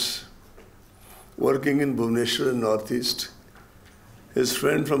Rothschilds, working in Bhubaneswar in Northeast. His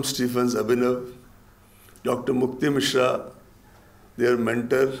friend from Stephens, Abhinav, Dr. Mukti Mishra, their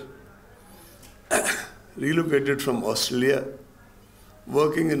mentor, relocated from Australia,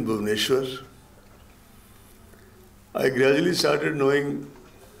 working in Bhubaneswar. I gradually started knowing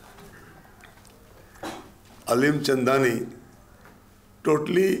Alim Chandani.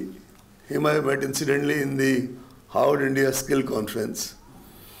 Totally, him I met incidentally in the Harvard India Skill Conference.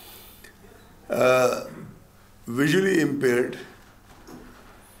 Visually impaired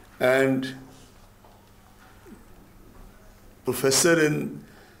and professor in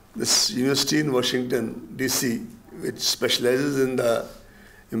this university in Washington, D.C., which specializes in the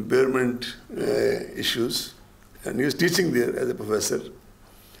impairment issues. And he was teaching there as a professor.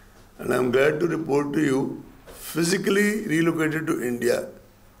 And I'm glad to report to you, physically relocated to India,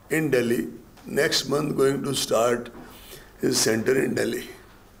 in Delhi, next month going to start his center in Delhi.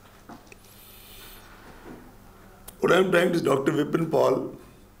 What I'm trying to is Dr. Vipin Paul,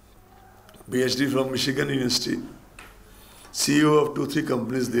 PhD from Michigan University, CEO of 2-3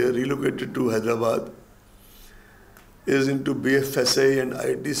 companies there, relocated to Hyderabad, is into BFSI and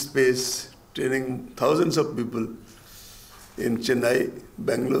IT space, training thousands of people in Chennai,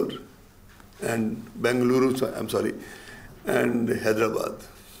 Bangalore, and and Hyderabad.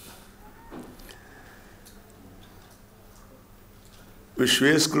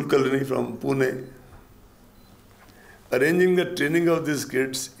 Vishwesh Kulkarni from Pune, arranging the training of these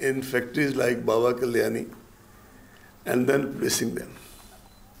kids in factories like Baba Kalyani and then placing them.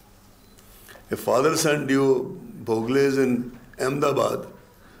 A father-son duo, Bhogles in Ahmedabad,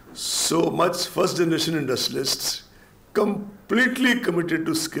 so much first-generation industrialists, completely committed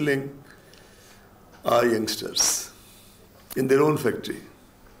to skilling our youngsters in their own factory.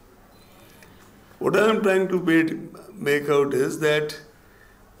 What I am trying to make out is that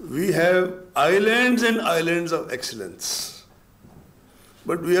we have islands and islands of excellence.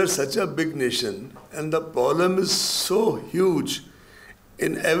 But we are such a big nation, and the problem is so huge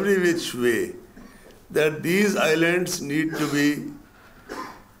in every which way that these islands need to be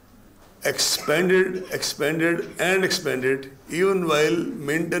expanded, even while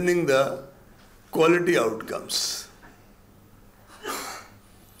maintaining the quality outcomes.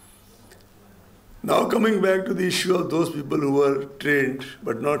 Now coming back to the issue of those people who are trained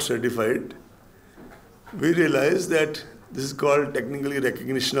but not certified, we realize that this is called technically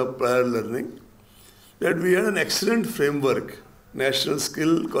recognition of prior learning, that we had an excellent framework, National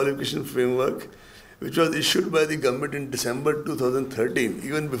Skill Qualification Framework, which was issued by the government in December 2013,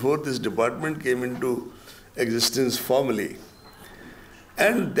 even before this department came into existence formally.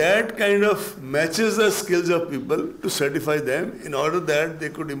 And that kind of matches the skills of people to certify them in order that they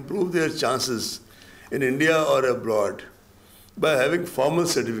could improve their chances in India or abroad by having formal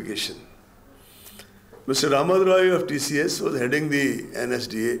certification. Mr. Ramad Roy of TCS was heading the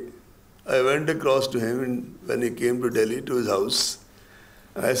NSDA. I went across to him when he came to Delhi to his house.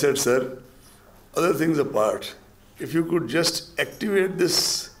 And I said, sir, other things apart, if you could just activate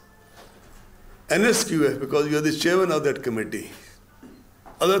this NSQF, because you are the chairman of that committee,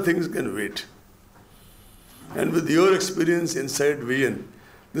 other things can wait. And with your experience, insight, vision,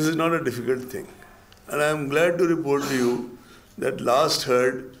 this is not a difficult thing. And I am glad to report to you that last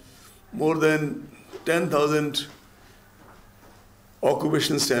heard more than 10,000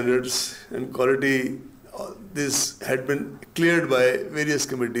 occupational standards and quality, this had been cleared by various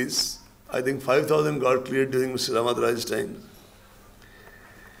committees. I think 5,000 got cleared during Mr. Ramad Roy's time.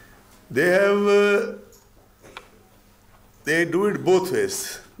 They do it both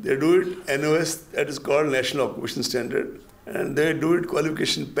ways. They do it NOS, that is called National Occupation Standard, and they do it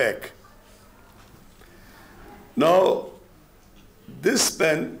Qualification Pack. Now, this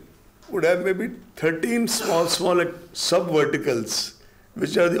pen would have maybe 13 small sub-verticals,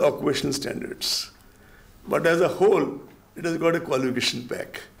 which are the occupational standards. But as a whole, it has got a qualification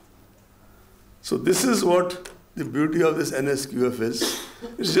pack. So this is what the beauty of this NSQF is.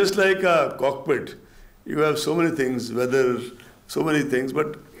 It's just like a cockpit. You have so many things, weather, so many things,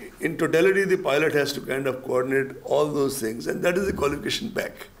 but in totality, the pilot has to kind of coordinate all those things, and that is the qualification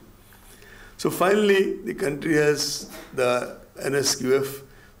pack. So finally, the country has, the NSQF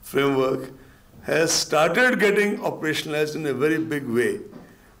framework has started getting operationalized in a very big way.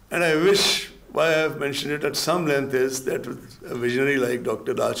 And I wish, why I have mentioned it at some length is that with a visionary like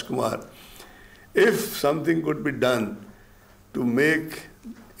Dr. Rajkumar, if something could be done to make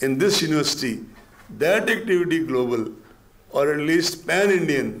in this university that activity global or at least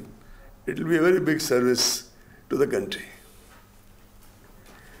pan-Indian, it will be a very big service to the country.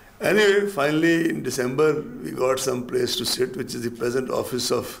 Anyway, finally in December, we got some place to sit, which is the present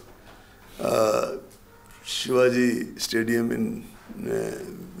office of Shivaji Stadium,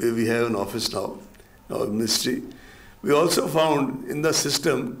 where we have an office now, our ministry. We also found in the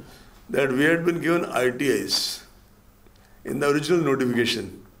system that we had been given ITIs in the original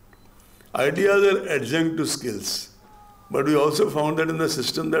notification. ITIs are adjunct to skills, but we also found that in the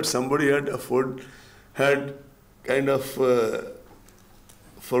system that somebody had kind of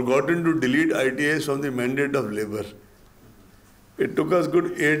forgotten to delete ITIs from the mandate of labor. It took us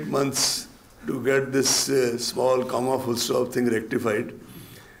good 8 months to get this small comma full stop thing rectified.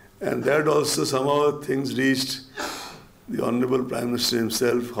 And that also somehow things reached the Honorable Prime Minister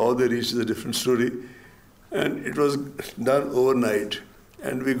himself. How they reached is a different story. And it was done overnight.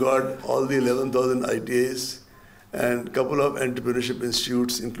 And we got all the 11,000 ITIs and a couple of entrepreneurship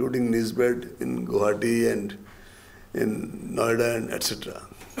institutes, including NISBET in Guwahati and in Noida and etc.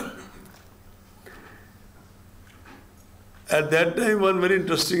 At that time, one very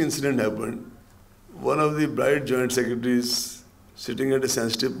interesting incident happened. One of the bright joint secretaries sitting at a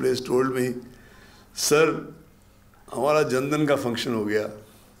sensitive place told me, "Sir, हमारा जनधन का function हो गया,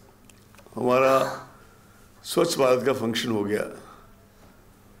 हमारा स्वच्छ भारत का function हो गया,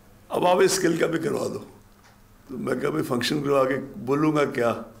 अब आप इस स्किल का भी करवा दो." तो मैं कहा भाई फंक्शन करवा के बोलूँगा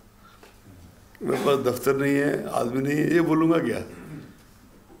क्या, मेरे पास दफ्तर नहीं है, आदमी नहीं है, ये बोलूँगा क्या?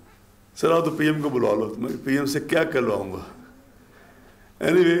 सर आप तो पीएम को बुला लो, तो मैं पीएम से क्या करवाऊँगा?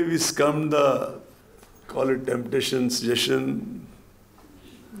 Anyway, we succumbed the, call it temptation, suggestion,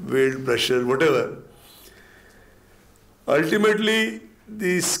 veiled pressure, whatever. Ultimately,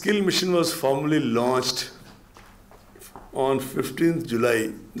 the skill mission was formally launched on 15th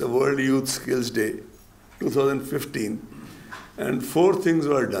July, the World Youth Skills Day, 2015. and 4 things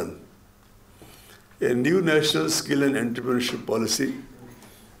were done. A new national skill and entrepreneurship policy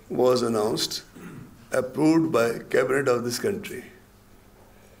was announced, approved by Cabinet of this country.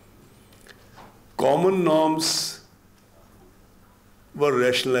 Common norms were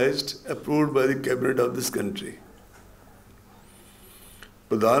rationalized, approved by the Cabinet of this country.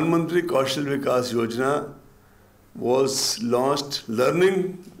 Pradhan Mantri Kaushal Vikas Yojana was launched,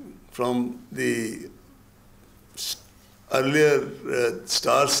 learning from the earlier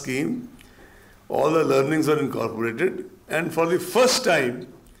STAR scheme. All the learnings were incorporated, and for the first time,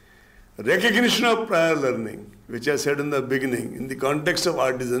 recognition of prior learning, which I said in the beginning, in the context of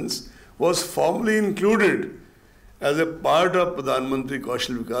artisans, was formally included as a part of Pradhan Mantri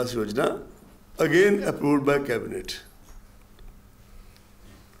Kaushal Vikas Yojana, again approved by Cabinet.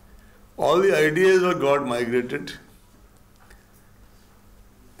 All the ideas got migrated.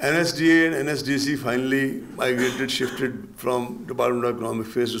 NSDA and NSDC finally migrated, shifted from Department of Economic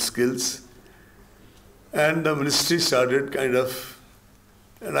Affairs to Skills. And the ministry started kind of,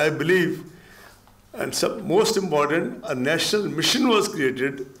 and I believe, and most important, a national mission was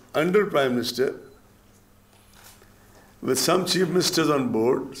created under Prime Minister with some chief ministers on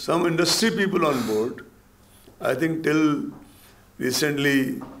board, some industry people on board. I think till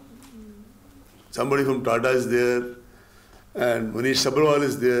recently, somebody from Tata is there, and Manish Sabharwal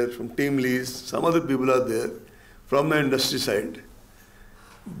is there from Team Lease, some other people are there from the industry side.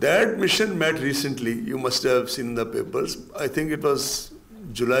 That mission met recently, you must have seen the papers, I think it was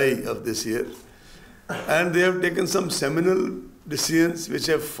July of this year, and they have taken some seminal decisions which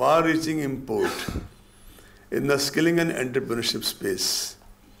have far-reaching import in the skilling and entrepreneurship space.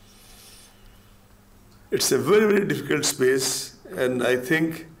 It's a very, very difficult space, and I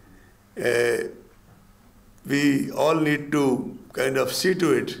think we all need to kind of see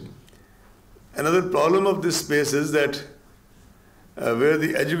to it. Another problem of this space is that where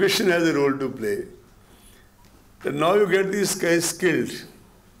the education has a role to play, that now you get these guys skilled.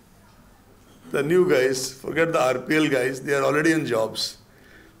 The new guys, forget the RPL guys, they are already in jobs.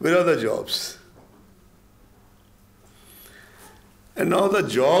 Where are the jobs? And now the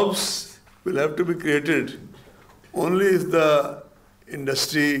jobs will have to be created only if the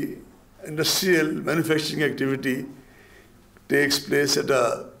industrial manufacturing activity takes place at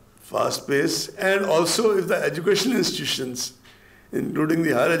a fast pace, and also if the educational institutions, including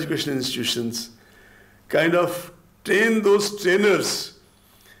the higher education institutions, kind of train those trainers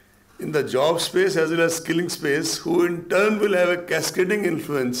in the job space as well as skilling space, who in turn will have a cascading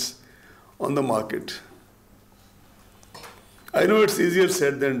influence on the market. I know it's easier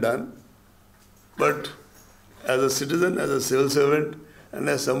said than done, but as a citizen, as a civil servant, and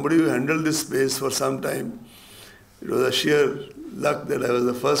as somebody who handled this space for some time, it was a sheer luck that I was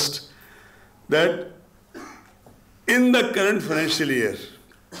the first, that in the current financial year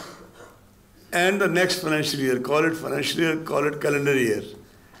and the next financial year, call it financial year, call it calendar year,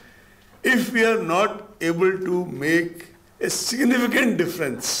 if we are not able to make a significant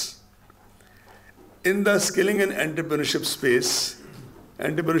difference in the skilling and entrepreneurship space,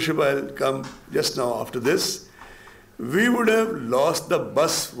 entrepreneurship I'll come just now after this, we would have lost the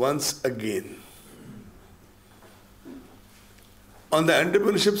bus once again. On the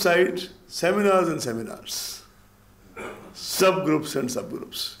entrepreneurship side, seminars and seminars, subgroups and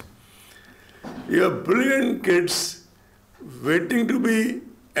subgroups. You have brilliant kids waiting to be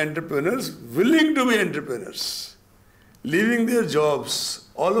entrepreneurs, willing to be entrepreneurs, leaving their jobs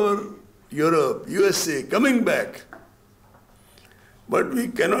all over Europe, USA, coming back. But we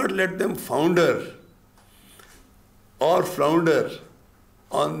cannot let them founder or flounder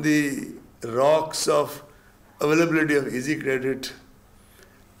on the rocks of availability of easy credit,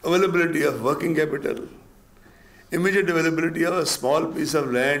 availability of working capital, immediate availability of a small piece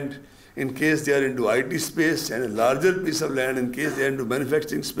of land in case they are into IT space, and a larger piece of land in case they are into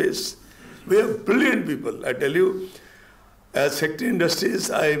manufacturing space. We have brilliant people. I tell you, as Secretary Industries,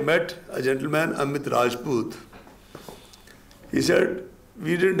 I met a gentleman, Amit Rajput. He said,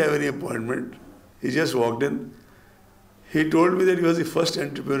 we didn't have any appointment. He just walked in. He told me that he was the first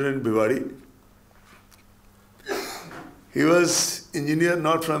entrepreneur in Bhiwadi. He was engineer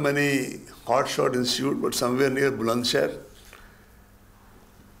not from any hotshot institute, but somewhere near Bulandshahr.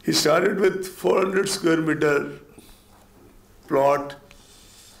 He started with 400 square meter plot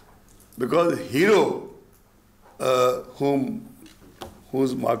because Hero,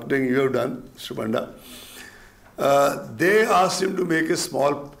 whose marketing you have done, Mr. Panda, they asked him to make a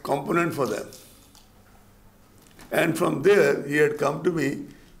small component for them. And from there, he had come to me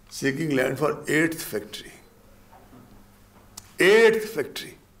seeking land for 8th factory. 8th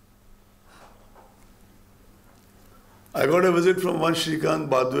factory. I got a visit from one Shrikant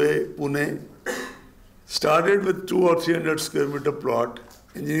Badwe, Pune. Started with 200 or 300 square meter plot.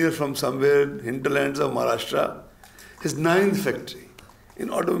 Engineer from somewhere in hinterlands of Maharashtra. His 9th factory in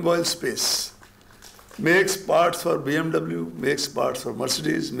automobile space. Makes parts for BMW, makes parts for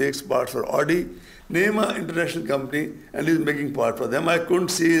Mercedes, makes parts for Audi. Name an international company and he's making part for them. I couldn't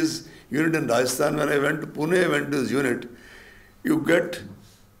see his unit in Rajasthan. When I went to Pune, I went to his unit.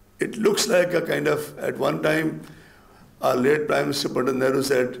 It looks like a kind of, at one time, our late Prime Minister Pandit Nehru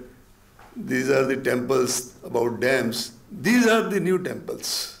said, these are the temples about dams. These are the new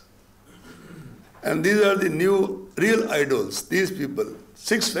temples. And these are the new real idols, these people.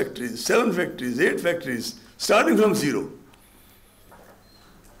 6 factories, 7 factories, 8 factories, starting from zero.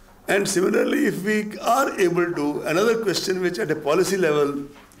 And similarly, if we are able to, another question which at a policy level,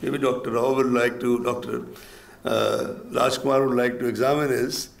 maybe Dr. Rao would like to, Dr. Rajkumar would like to examine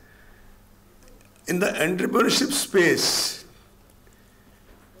is, in the entrepreneurship space,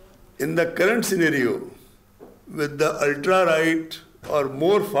 in the current scenario, with the ultra-right or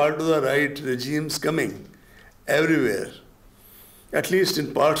more far to the right regimes coming everywhere, at least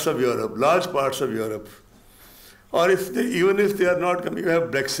in parts of Europe, large parts of Europe, or even if they are not coming, you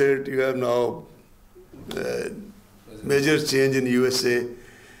have Brexit, you have now major change in USA,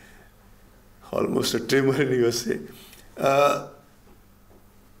 almost a tremor in USA.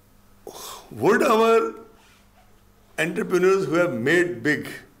 Would our entrepreneurs who have made big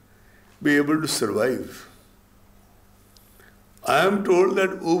be able to survive? I am told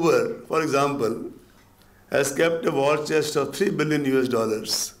that Uber, for example, has kept a war chest of $3 billion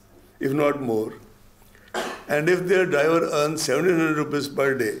US, if not more. And if their driver earns 1,700 rupees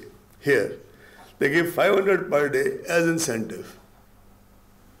per day here, they give 500 per day as incentive.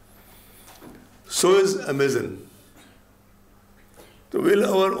 So is Amazon. So will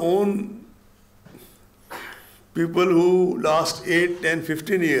our own people who last 8, 10,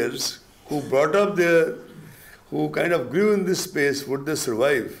 15 years, who brought up their, who kind of grew in this space, would they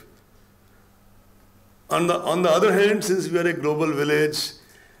survive? On the other hand, since we are a global village,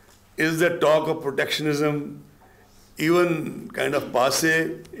 is the talk of protectionism even kind of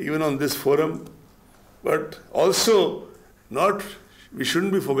passé, even on this forum? But also, we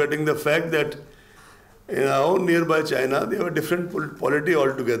shouldn't be forgetting the fact that in our own nearby China, they have a different polity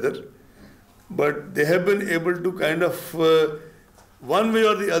altogether. But they have been able to kind of, one way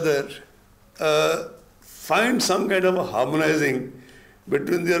or the other, find some kind of a harmonizing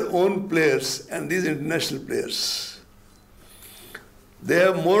between their own players and these international players. They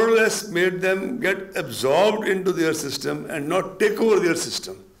have more or less made them get absorbed into their system and not take over their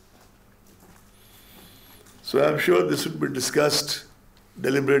system. So I'm sure this would be discussed,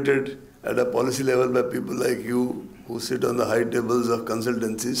 deliberated at a policy level by people like you who sit on the high tables of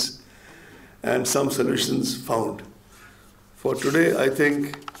consultancies, and some solutions found. For today, I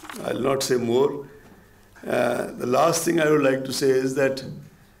think I'll not say more. The last thing I would like to say is that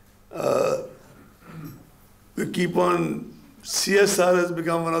we keep on, CSR has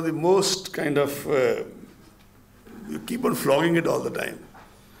become one of the most kind of, we keep on flogging it all the time.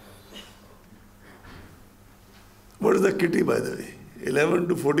 What is the kitty, by the way? 11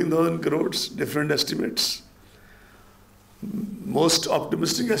 to 14,000 crores, different estimates. Most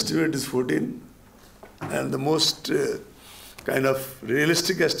optimistic estimate is 14, and the most kind of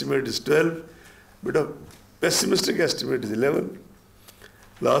realistic estimate is 12, but a pessimistic estimate is 11.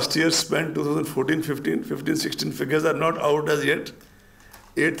 Last year spent 2014-15, 15-16 figures are not out as yet,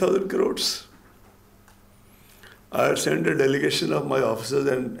 8,000 crores. I had sent a delegation of my officers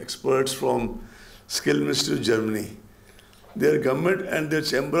and experts from Skill Ministry of Germany. Their government and their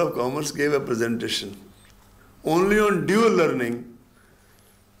Chamber of Commerce gave a presentation only on dual learning,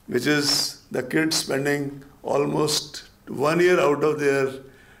 which is the kids spending almost 1 year out of their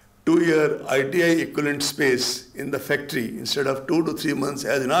 2-year ITI equivalent space in the factory instead of 2 to 3 months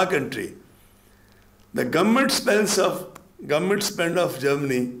as in our country. The government spend of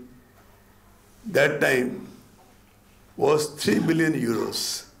Germany that time was 3 billion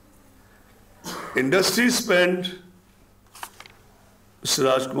euros. Industry spend, Mr.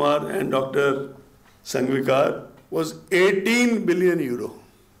 Rajkumar and Dr. Sangvikar, was 18 billion euro.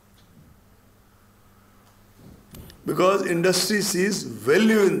 Because industry sees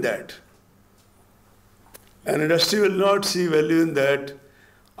value in that. And industry will not see value in that.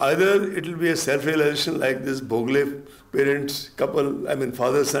 Either it will be a self-realization like this Bhogle parents couple,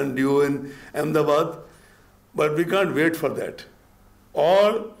 father-son duo in Ahmedabad, but we can't wait for that.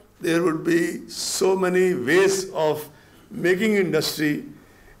 Or there would be so many ways of making industry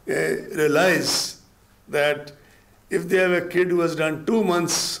realize that if they have a kid who has done 2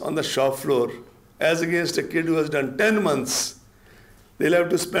 months on the shop floor as against a kid who has done 10 months. They'll have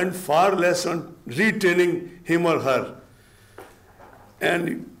to spend far less on retraining him or her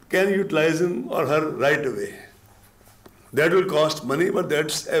and can utilize him or her right away. That will cost money, but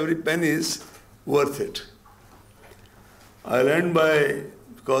that's every penny is worth it. I'll end by,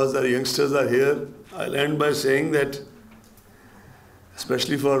 because the youngsters are here, I'll end by saying that,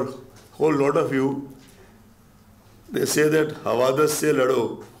 especially for a whole lot of you, they say that हवादस से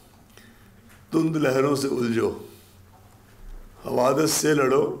लड़ो, तुंद लहरों से उलझो. हवादस से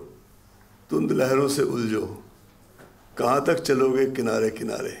लड़ो, तुंद लहरों से उलझो. कहाँ तक चलोगे किनारे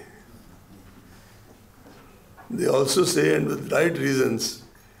किनारे. They also say, and with right reasons,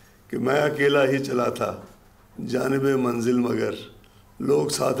 कि मैं अकेला ही चला था, जानिबे मंजिल मगर लोग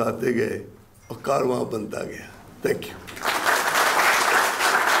साथ आते गए और कारवां बनता गया. Thank you.